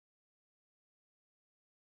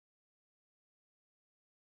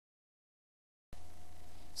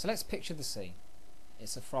So let's picture the scene.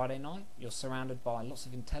 It's a Friday night, you're surrounded by lots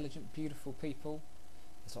of intelligent, beautiful people,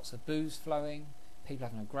 there's lots of booze flowing, people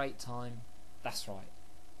having a great time. That's right,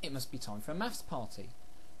 it must be time for a maths party.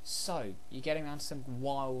 So, you're getting around to some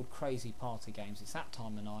wild, crazy party games, it's that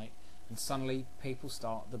time of night, and suddenly people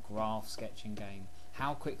start the graph sketching game.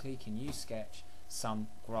 How quickly can you sketch some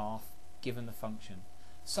graph given the function?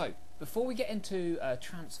 So, before we get into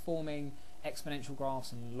transforming exponential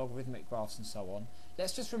graphs and logarithmic graphs and so on,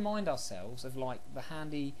 let's just remind ourselves of like the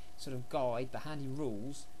handy sort of guide, the handy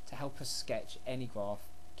rules to help us sketch any graph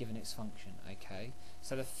given its function. Okay,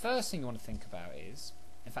 so the first thing you want to think about is,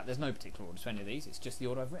 in fact there's no particular order to any of these, it's just the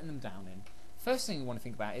order I've written them down in. First thing you want to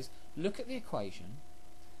think about is look at the equation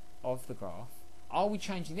of the graph. Are we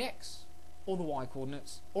changing the x or the y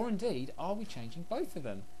coordinates, or indeed are we changing both of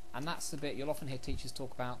them? And that's the bit you'll often hear teachers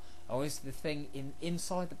talk about, oh, is the thing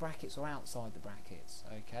inside the brackets or outside the brackets?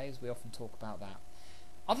 Okay, as we often talk about that.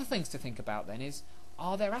 Other things to think about then is,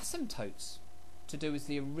 are there asymptotes to do with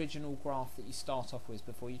the original graph that you start off with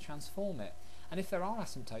before you transform it? And if there are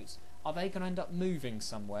asymptotes, are they going to end up moving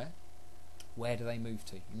somewhere? Where do they move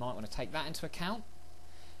to? You might want to take that into account.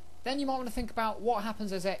 Then you might want to think about what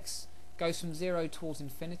happens as x goes from 0 towards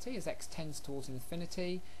infinity, as x tends towards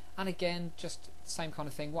infinity. And again, just the same kind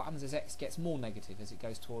of thing, what happens as x gets more negative as it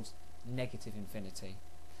goes towards negative infinity.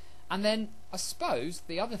 And then I suppose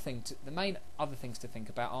the main other things to think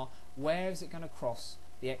about are, where is it going to cross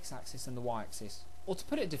the x-axis and the y-axis? Or to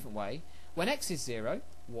put it a different way, when x is 0,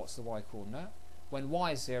 what's the y-coordinate? When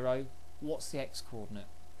y is 0, what's the x-coordinate?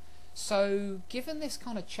 So given this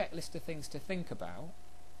kind of checklist of things to think about,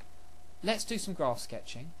 let's do some graph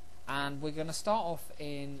sketching. And we're going to start off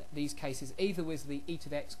in these cases either with the e to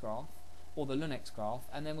the x graph or the ln x graph,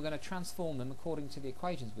 and then we're going to transform them according to the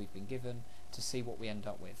equations we've been given to see what we end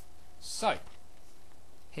up with. So,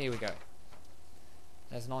 here we go.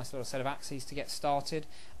 There's a nice little set of axes to get started,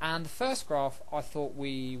 and the first graph I thought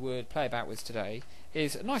we would play about with today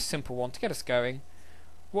is a nice simple one to get us going.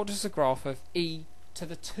 What does the graph of e to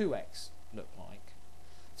the 2x look like?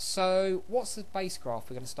 So what's the base graph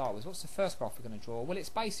we're going to start with? What's the first graph we're going to draw? Well, it's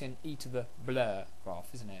based in e to the blur graph,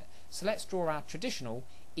 isn't it? So let's draw our traditional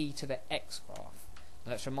e to the x graph.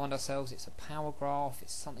 Now let's remind ourselves it's a power graph,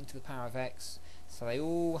 it's something to the power of x, so they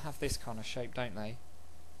all have this kind of shape, don't they?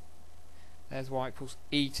 There's y equals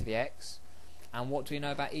e to the x, and what do we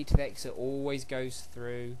know about e to the x? It always goes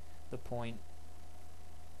through the point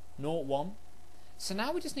 0, 1. So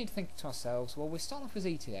now we just need to think to ourselves, well, we're starting off with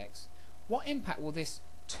e to the x, what impact will this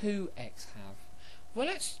 2x have? Well,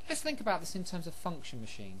 let's think about this in terms of function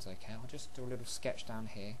machines. Okay, I'll just do a little sketch down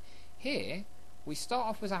here. Here we start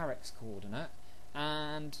off with our x coordinate,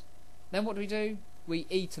 and then what do? We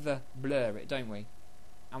e to the blur it, don't we?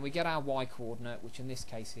 And we get our y coordinate, which in this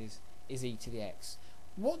case is e to the x.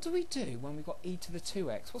 What do we do when we've got e to the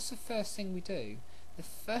 2x? What's the first thing we do? The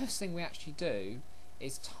first thing we actually do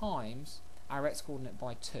is times our x coordinate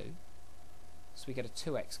by 2. So we get a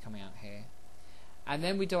 2x coming out here. And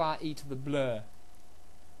then we do our e to the blur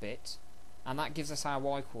bit, and that gives us our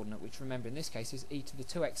y coordinate, which remember in this case is e to the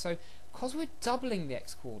 2x. So because we're doubling the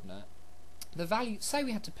x coordinate, the value, say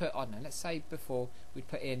we had to put, I don't know, let's say before we'd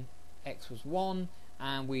put in x was 1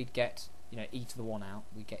 and we'd get, you know, e to the 1 out,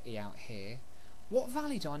 we'd get e out here. What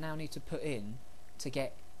value do I now need to put in to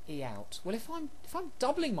get e out? Well, if I'm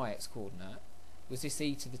doubling my x coordinate with this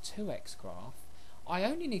e to the 2x graph, I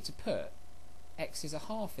only need to put x is a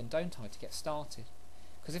half in, don't I, to get started?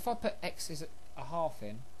 Because if I put x is a half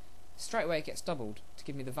in, straight away it gets doubled to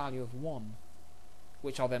give me the value of 1,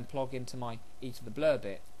 which I'll then plug into my e to the blur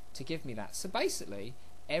bit to give me that. So basically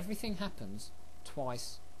everything happens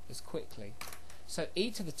twice as quickly. So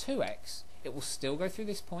e to the 2x, it will still go through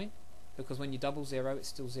this point, because when you double 0 it's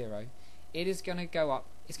still 0. It is going to go up,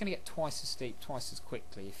 it's going to get twice as steep twice as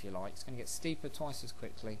quickly, if you like. It's going to get steeper twice as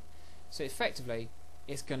quickly. So effectively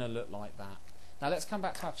it's going to look like that. Now let's come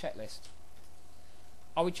back to our checklist.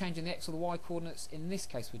 Are we changing the x or the y coordinates? In this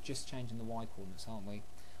case we're just changing the y coordinates, aren't we?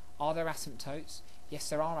 Are there asymptotes? Yes,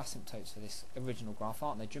 there are asymptotes for this original graph,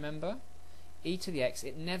 aren't there? Do you remember? E to the x,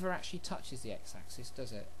 it never actually touches the x-axis,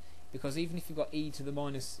 does it? Because even if you've got e to the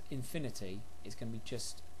minus infinity, it's going to be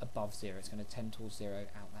just above 0. It's going to tend towards 0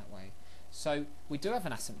 out that way. So we do have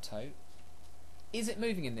an asymptote. Is it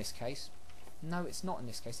moving in this case? No, it's not in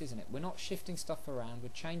this case, isn't it? We're not shifting stuff around, we're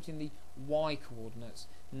changing the y coordinates.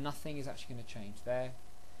 Nothing is actually going to change there.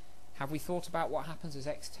 Have we thought about what happens as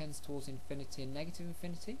x tends towards infinity and negative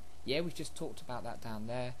infinity? Yeah, we've just talked about that down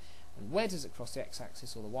there. And where does it cross the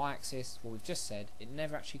x-axis or the y-axis? Well, we've just said it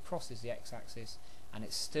never actually crosses the x-axis, and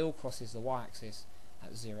it still crosses the y-axis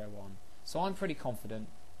at 0, 1. So I'm pretty confident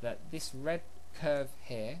that this red curve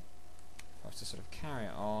here, if I was to sort of carry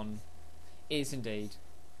it on, is indeed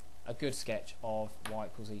a good sketch of y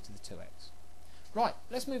equals e to the 2x. Right,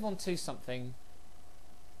 let's move on to something,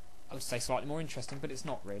 I would say slightly more interesting, but it's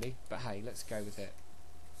not really. But hey, let's go with it.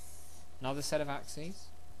 Another set of axes.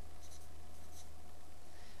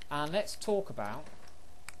 And let's talk about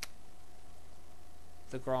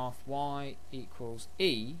the graph y equals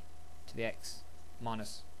e to the x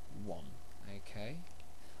minus 1. Okay.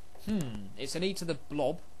 It's an e to the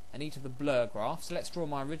blob, an e to the blur graph. So let's draw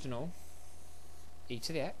my original e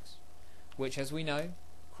to the x, which, as we know,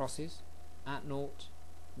 crosses at 0,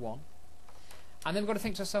 1. And then we've got to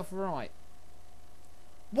think to ourselves, right,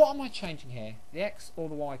 what am I changing here? The x or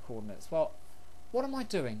the y coordinates? Well, what am I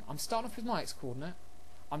doing? I'm starting off with my x coordinate,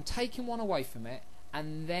 I'm taking one away from it,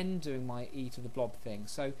 and then doing my e to the blob thing.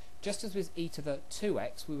 So just as with e to the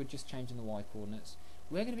 2x, we were just changing the y coordinates,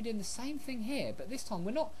 we're going to be doing the same thing here, but this time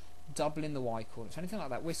we're not doubling the y coordinates or anything like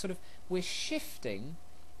that. We're shifting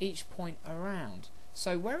each point around.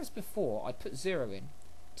 So whereas before I'd put 0 in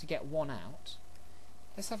to get 1 out,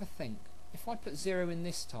 let's have a think. If I put 0 in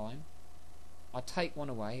this time, I'd take 1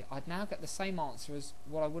 away, I'd now get the same answer as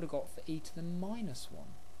what I would have got for e to the minus 1.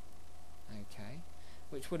 Okay,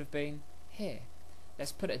 which would have been here.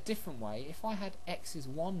 Let's put it a different way. If I had x is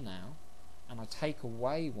 1 now, and I take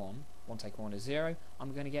away 1, 1 take 1 is 0,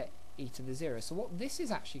 I'm going to get e to the 0. So what this is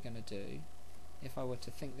actually going to do, if I were to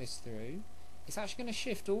think this through, it's actually going to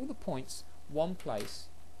shift all the points one place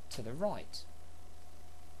to the right.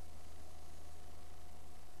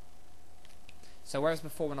 So whereas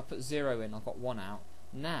before when I put 0 in, I got 1 out,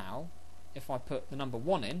 now if I put the number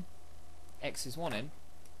 1 in, x is 1 in,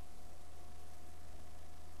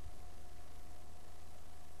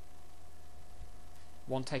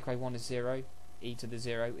 one take away 1 is 0, e to the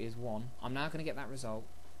 0 is 1. I'm now going to get that result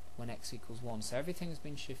when x equals 1. So everything has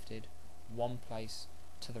been shifted one place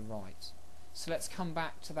to the right. So let's come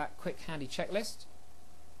back to that quick handy checklist.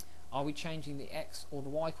 Are we changing the x or the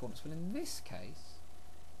y coordinates? Well, in this case,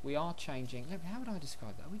 we are changing. How would I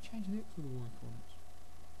describe that? Are we changing the x or the y coordinates?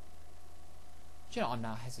 Do you know, I'm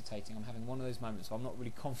now hesitating. I'm having one of those moments where I'm not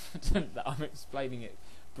really confident that I'm explaining it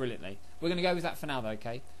brilliantly. We're going to go with that for now, though,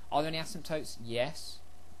 okay? Are there any asymptotes? Yes.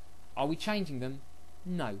 Are we changing them?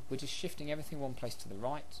 No. We're just shifting everything one place to the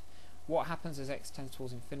right. What happens as x tends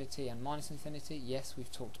towards infinity and minus infinity? Yes,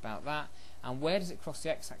 we've talked about that. And where does it cross the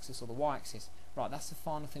x-axis or the y-axis? Right, that's the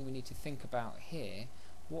final thing we need to think about here.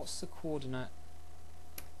 What's the coordinate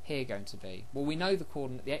here going to be? Well, we know the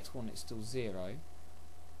coordinate, the x-coordinate is still 0.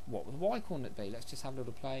 What would the y-coordinate be? Let's just have a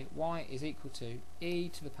little play. Y is equal to e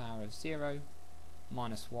to the power of 0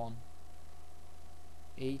 minus 1,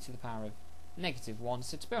 e to the power of negative 1.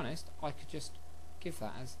 So to be honest, I could just give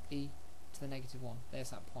that as e to the negative 1. There's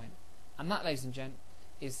that point. And that, ladies and gents,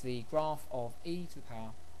 is the graph of e to the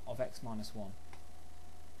power of x minus 1.